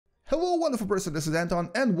Hello wonderful person, this is Anton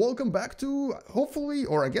and welcome back to hopefully,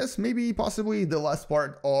 or I guess maybe possibly the last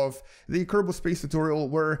part of the Kerbal Space tutorial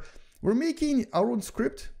where we're making our own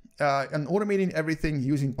script and automating everything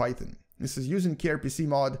using Python. This is using KRPC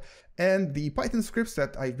mod and the Python scripts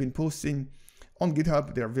that I've been posting on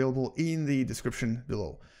GitHub. They're available in the description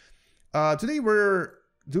below. Today we're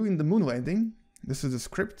doing the moon landing. This is the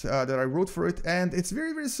script that I wrote for it, and it's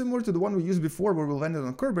very similar to the one we used before where we landed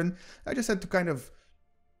on Kerbal. I just had to kind of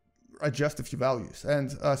adjust a few values, and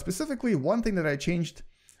specifically one thing that I changed,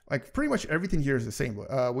 like pretty much everything here is the same.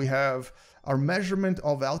 We have our measurement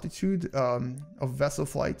of altitude of vessel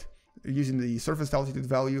flight using the surface altitude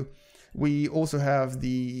value. We also have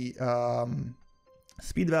the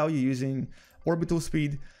speed value using orbital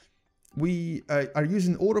speed. We are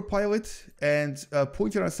using autopilot and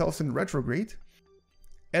pointing ourselves in retrograde.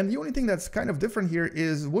 And the only thing that's kind of different here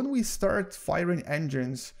is when we start firing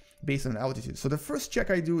engines based on altitude. So the first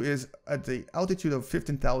check I do is at the altitude of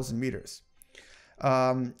 15,000 meters.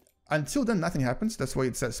 Until then, nothing happens. That's why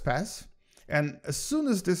it says pass. And as soon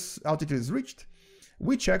as this altitude is reached,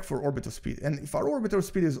 we check for orbital speed. And if our orbital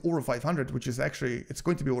speed is over 500, which is actually, it's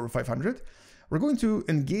going to be over 500, we're going to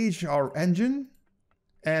engage our engine.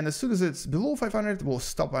 And as soon as it's below 500, we'll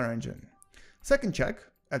stop our engine. Second check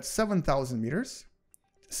at 7,000 meters,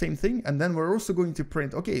 same thing. And then we're also going to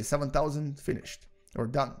print, okay, 7,000 finished or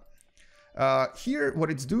done. Here, what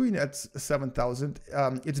it's doing at 7,000,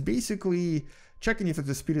 it's basically checking if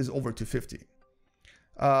the speed is over 250.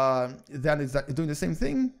 Then it's doing the same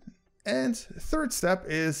thing. And third step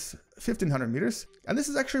is 1,500 meters. And this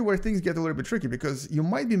is actually where things get a little bit tricky because you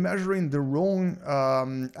might be measuring the wrong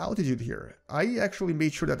altitude here. I actually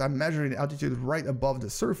made sure that I'm measuring altitude right above the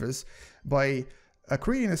surface by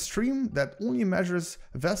creating a stream that only measures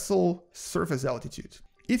vessel surface altitude.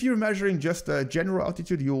 If you're measuring just a general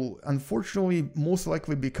altitude, you'll unfortunately most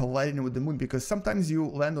likely be colliding with the moon because sometimes you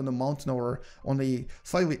land on a mountain or on a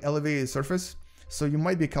slightly elevated surface, so you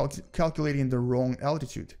might be calculating the wrong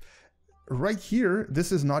altitude. Right here,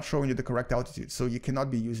 this is not showing you the correct altitude, so you cannot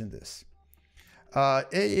be using this.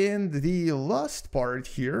 And the last part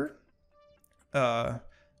here,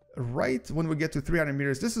 right when we get to 300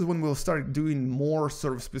 meters, this is when we'll start doing more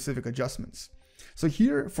sort of specific adjustments. So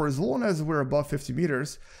here, for as long as we're above 50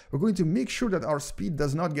 meters, we're going to make sure that our speed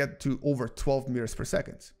does not get to over 12 meters per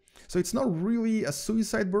second. So it's not really a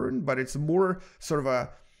suicide burn, but it's more sort of a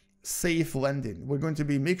safe landing. We're going to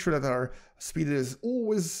make sure that our speed is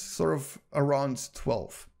always sort of around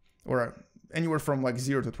 12 or anywhere from like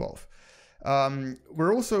 0 to 12.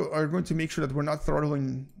 We're also are going to make sure that we're not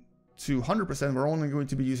throttling to 100%. We're only going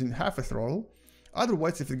to be using half a throttle.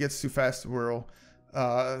 Otherwise, if it gets too fast, we'll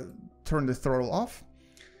turn the throttle off.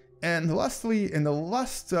 And lastly, in the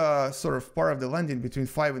last sort of part of the landing between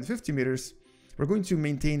 5 and 50 meters, we're going to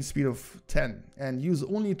maintain speed of 10 and use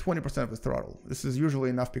only 20% of the throttle. This is usually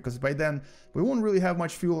enough because by then we won't really have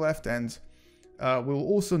much fuel left, and we'll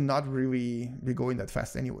also not really be going that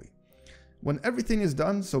fast anyway. When everything is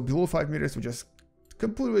done, so below 5 meters, we just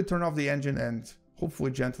completely turn off the engine and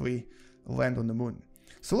hopefully gently land on the moon.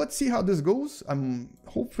 So let's see how this goes. I'm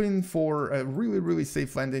hoping for a really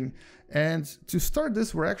safe landing. And to start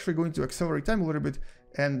this, we're actually going to accelerate time a little bit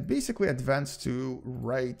and basically advance to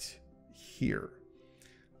right here.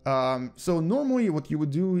 So normally what you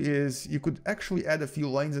would do is you could actually add a few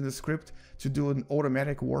lines in the script to do an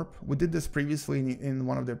automatic warp. We did this previously in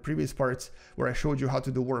one of the previous parts where I showed you how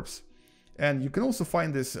to do warps. And you can also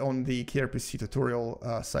find this on the KRPC tutorial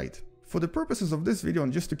site. For the purposes of this video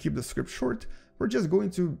and just to keep the script short, we're just going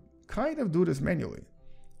to kind of do this manually.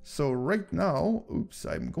 So right now, oops,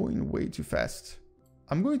 I'm going way too fast.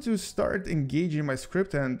 I'm going to start engaging my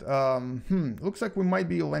script and looks like we might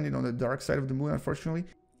be landing on the dark side of the moon, unfortunately.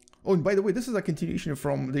 Oh, and by the way, this is a continuation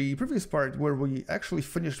from the previous part where we actually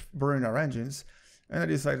finished burning our engines, and I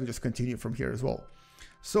decided to just continue from here as well.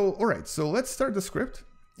 So, all right, so let's start the script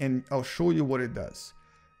and I'll show you what it does.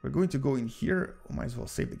 We're going to go in here. We might as well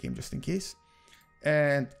save the game just in case.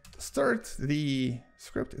 And start the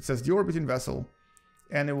script. It says the orbiting vessel.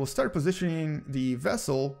 And it will start positioning the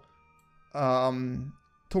vessel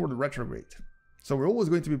toward retrograde. So we're always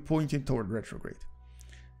going to be pointing toward retrograde.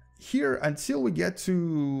 Here, until we get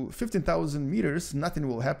to 15,000 meters, nothing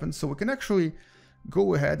will happen. So we can actually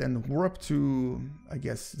go ahead and warp to, I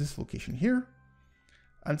guess, this location here.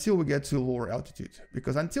 Until we get to lower altitude.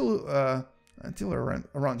 Because until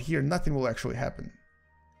around here, nothing will actually happen.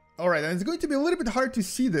 All right, and it's going to be a little bit hard to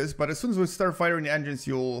see this, but as soon as we start firing the engines,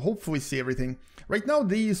 you'll hopefully see everything. Right now,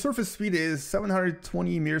 the surface speed is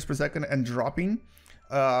 720 meters per second and dropping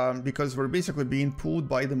because we're basically being pulled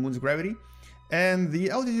by the moon's gravity. And the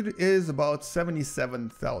altitude is about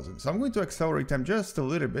 77,000. So I'm going to accelerate time just a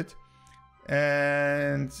little bit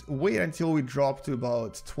and wait until we drop to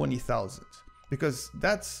about 20,000, because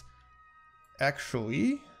that's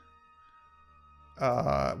actually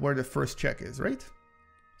where the first check is, right?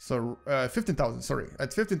 So 15,000, sorry.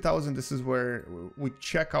 At 15,000, this is where we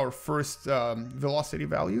check our first velocity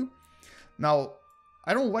value. Now,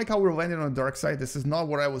 I don't like how we're landing on the dark side. This is not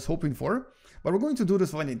what I was hoping for, but we're going to do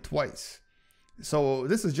this landing twice. So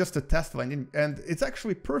this is just a test landing, and it's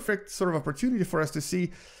actually perfect sort of opportunity for us to see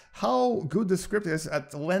how good the script is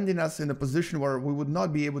at landing us in a position where we would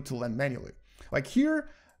not be able to land manually. Like here,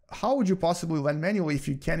 how would you possibly land manually if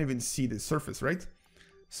you can't even see the surface, right?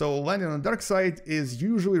 So landing on the dark side is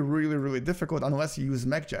usually really, really difficult unless you use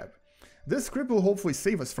MechJab. This script will hopefully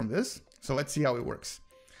save us from this, so let's see how it works.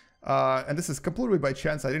 And this is completely by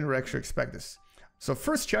chance, I didn't actually expect this. So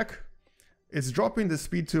first check, it's dropping the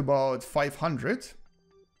speed to about 500.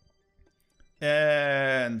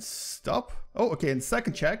 And stop. Oh, okay, and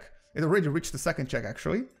second check, it already reached the second check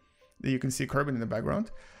actually. You can see Kerbal in the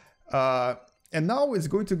background. And now it's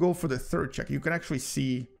going to go for the third check. You can actually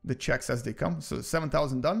see the checks as they come. So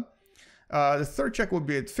 7,000 done. The third check will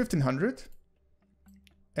be at 1,500.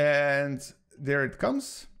 And there it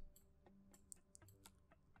comes.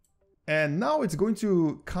 And now it's going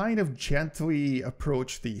to kind of gently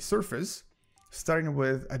approach the surface, starting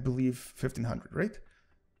with, I believe, 1,500, right?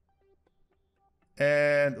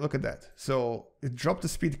 And look at that. So it dropped the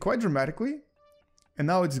speed quite dramatically. And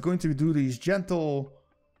now it's going to do these gentle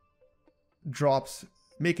drops,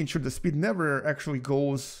 making sure the speed never actually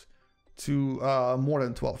goes to more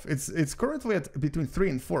than 12. It's currently at between 3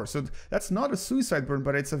 and 4. So that's not a suicide burn,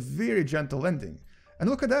 but it's a very gentle landing. And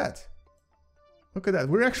look at that. Look at that.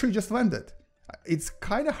 We're actually just landed. It's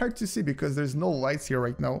kind of hard to see because there's no lights here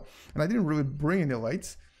right now. And I didn't really bring any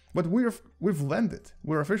lights. But we've landed.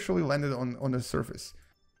 We're officially landed on the surface.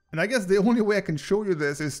 And I guess the only way I can show you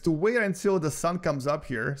this is to wait until the sun comes up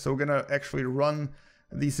here. So we're going to actually run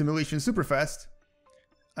the simulation super fast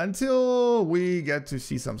until we get to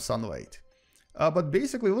see some sunlight. But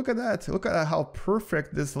basically, look at that. Look at how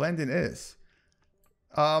perfect this landing is.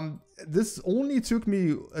 This only took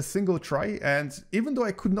me a single try, and even though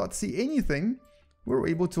I could not see anything, we were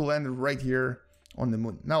able to land right here on the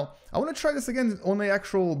moon. Now, I want to try this again on the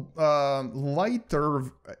actual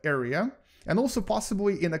lighter area, and also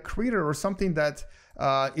possibly in a crater or something that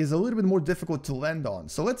is a little bit more difficult to land on.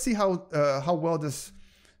 So let's see how well this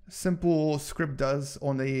simple script does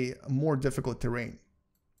on a more difficult terrain.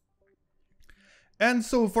 And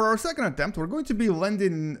so for our second attempt, we're going to be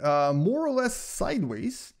landing more or less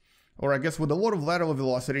sideways, or I guess with a lot of lateral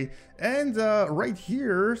velocity, and right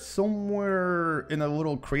here, somewhere in a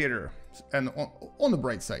little crater, and on the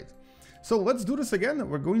bright side. So let's do this again.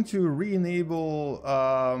 We're going to re-enable,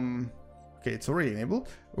 okay, it's already enabled.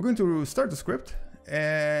 We're going to start the script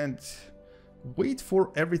and wait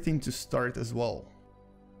for everything to start as well.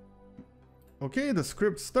 Okay, the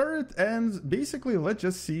script started, and basically let's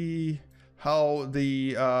just see how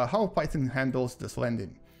Python handles this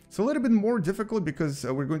landing. It's a little bit more difficult because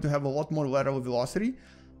we're going to have a lot more lateral velocity,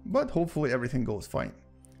 but hopefully everything goes fine.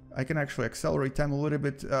 I can actually accelerate time a little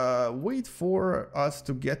bit, wait for us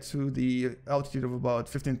to get to the altitude of about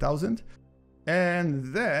 15,000,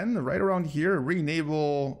 and then right around here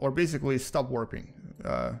re-enable, or basically stop warping,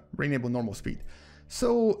 re-enable normal speed.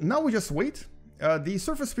 So now we just wait. The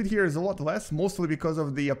surface speed here is a lot less, mostly because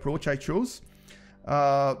of the approach I chose.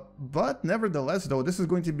 But nevertheless, though, this is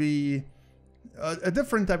going to be a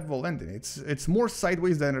different type of a landing. It's more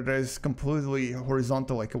sideways than it is completely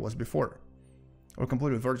horizontal like it was before, or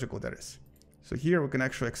completely vertical, that is. So here we can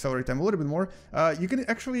actually accelerate time a little bit more. You can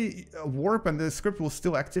actually warp and the script will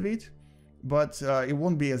still activate, but it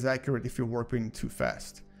won't be as accurate if you're warping too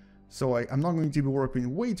fast. So I'm not going to be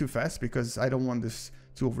warping way too fast because I don't want this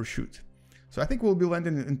to overshoot. So I think we'll be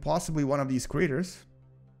landing in possibly one of these craters,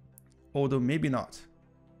 although maybe not.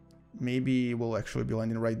 Maybe we'll actually be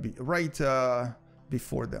landing right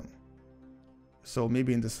before them. So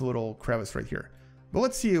maybe in this little crevice right here. But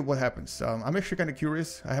let's see what happens. I'm actually kind of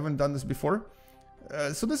curious. I haven't done this before.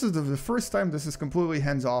 So this is the first time this is completely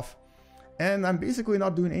hands-off. And I'm basically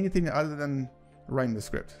not doing anything other than writing the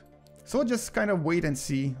script. So I'll just kind of wait and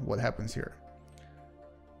see what happens here.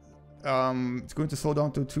 It's going to slow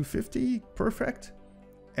down to 250, perfect.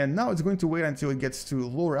 And now it's going to wait until it gets to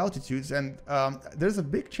lower altitudes, and there's a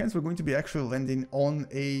big chance we're going to be actually landing on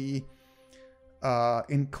a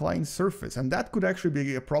inclined surface, and that could actually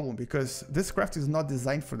be a problem because this craft is not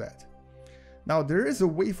designed for that. Now there is a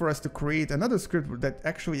way for us to create another script that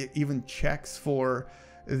actually even checks for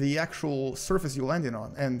the actual surface you're landing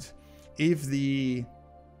on, and if the...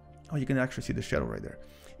 Oh, you can actually see the shadow right there.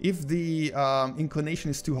 If the inclination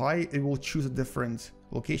is too high, it will choose a different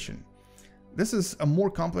location. This is a more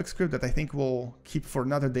complex script that I think we'll keep for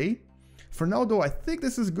another day. For now though, I think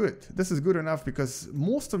this is good. This is good enough because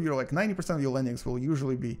most of your, like 90% of your landings will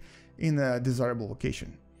usually be in a desirable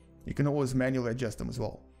location. You can always manually adjust them as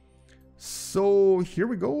well. So here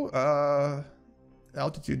we go.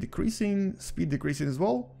 Altitude decreasing, speed decreasing as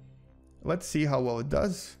well. Let's see how well it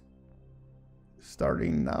does.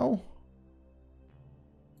 Starting now.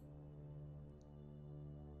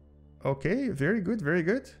 Okay, very good, very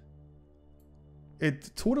good.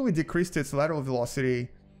 It totally decreased its lateral velocity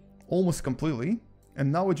almost completely,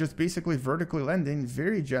 and now it's just basically vertically landing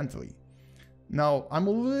very gently. Now, I'm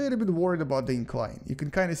a little bit worried about the incline. You can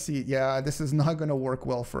kind of see, yeah, this is not going to work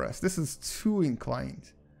well for us. This is too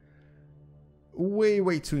inclined.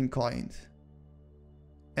 Way too inclined.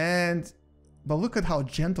 But look at how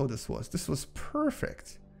gentle this was. This was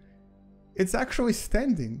perfect. It's actually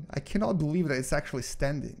standing. I cannot believe that it's actually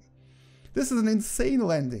standing. This is an insane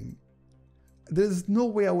landing. There's no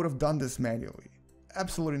way I would have done this manually.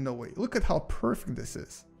 Absolutely no way. Look at how perfect this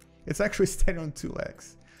is. It's actually standing on 2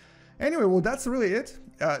 legs. Anyway, well, that's really it.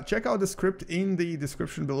 Check out the script in the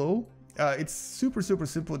description below. It's super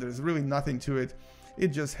simple. There's really nothing to it. It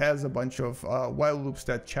just has a bunch of while loops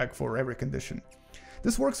that check for every condition.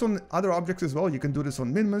 This works on other objects as well. You can do this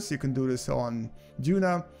on Minmus. You can do this on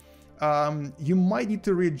Duna. You might need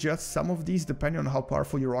to readjust some of these depending on how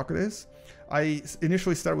powerful your rocket is. I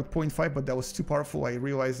initially started with 0.5, but that was too powerful. I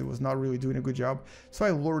realized it was not really doing a good job, so I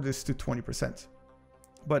lowered this to 20%.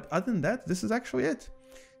 But other than that, this is actually it.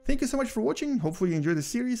 Thank you so much for watching. Hopefully you enjoyed the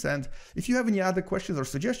series, and if you have any other questions or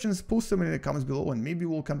suggestions, post them in the comments below, and maybe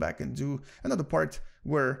we'll come back and do another part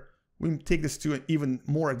where we take this to an even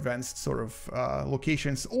more advanced sort of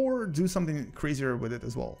locations, or do something crazier with it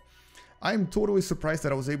as well. I'm totally surprised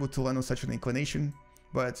that I was able to land on such an inclination,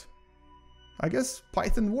 but I guess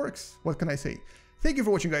Python works. What can I say? Thank you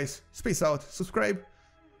for watching, guys. Space out, subscribe,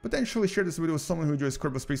 potentially share this video with someone who enjoys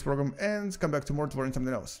Kerbal Space Program, and come back tomorrow to learn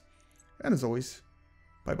something else. And as always,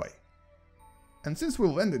 bye-bye. And since we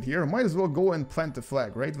landed here, might as well go and plant the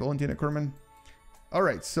flag, right, Valentina Kerman?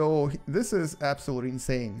 Alright, so this is absolutely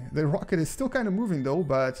insane. The rocket is still kind of moving though,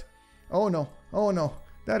 but... Oh no,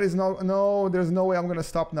 that is no, there's no way I'm gonna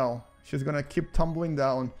stop now. She's gonna keep tumbling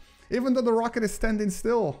down, even though the rocket is standing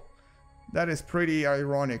still. That is pretty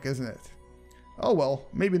ironic, isn't it? Oh well,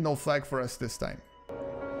 maybe no flag for us this time.